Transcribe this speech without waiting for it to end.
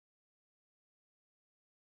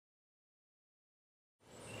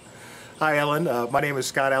Hi Ellen, my name is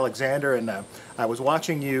Scott Alexander, and I was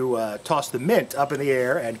watching you toss the mint up in the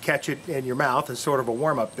air and catch it in your mouth as sort of a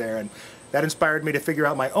warm-up there, and that inspired me to figure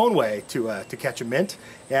out my own way to catch a mint,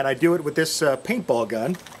 and I do it with this paintball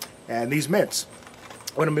gun and these mints.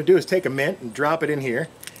 What I'm going to do is take a mint and drop it in here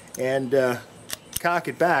and cock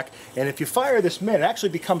it back, and if you fire this mint, it actually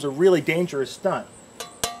becomes a really dangerous stunt.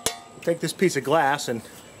 Take this piece of glass and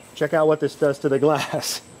check out what this does to the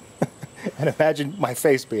glass. And imagine my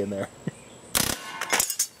face being there.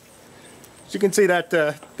 As you can see,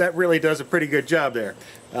 that really does a pretty good job there.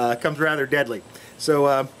 It comes rather deadly.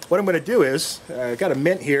 So what I'm going to do is, I've got a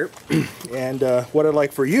mint here, and what I'd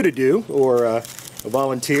like for you to do, or a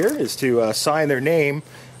volunteer, is to sign their name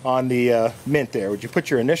on the mint there. Would you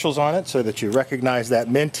put your initials on it so that you recognize that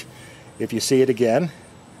mint if you see it again?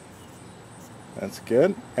 That's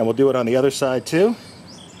good. And we'll do it on the other side too.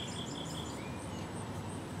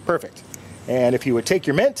 Perfect. And if you would take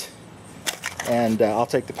your mint, and I'll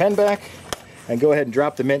take the pen back, and go ahead and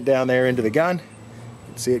drop the mint down there into the gun. You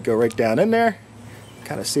can see it go right down in there.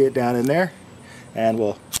 Kind of see it down in there. And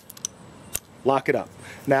we'll lock it up.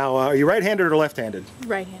 Now, are you right-handed or left-handed?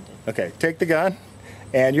 Right-handed. Okay, take the gun,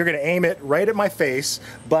 and you're going to aim it right at my face,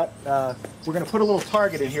 but we're going to put a little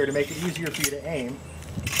target in here to make it easier for you to aim.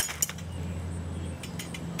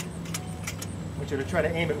 I want you to try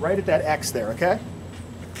to aim it right at that X there, okay?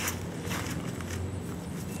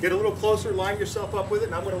 Get a little closer, line yourself up with it,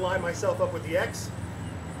 and I'm going to line myself up with the X.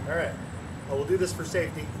 All right. Well, we'll do this for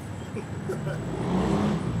safety.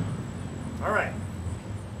 All right.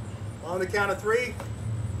 On the count of 3,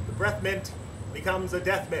 the breath mint becomes a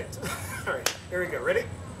death mint. All right. Here we go. Ready?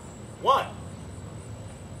 1,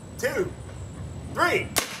 2, 3.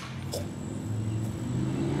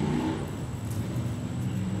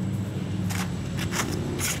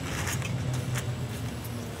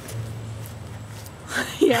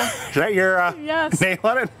 Yeah. Is that your yes. name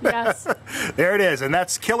on it? Yes. There it is, and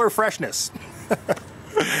that's killer freshness.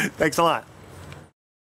 Thanks a lot.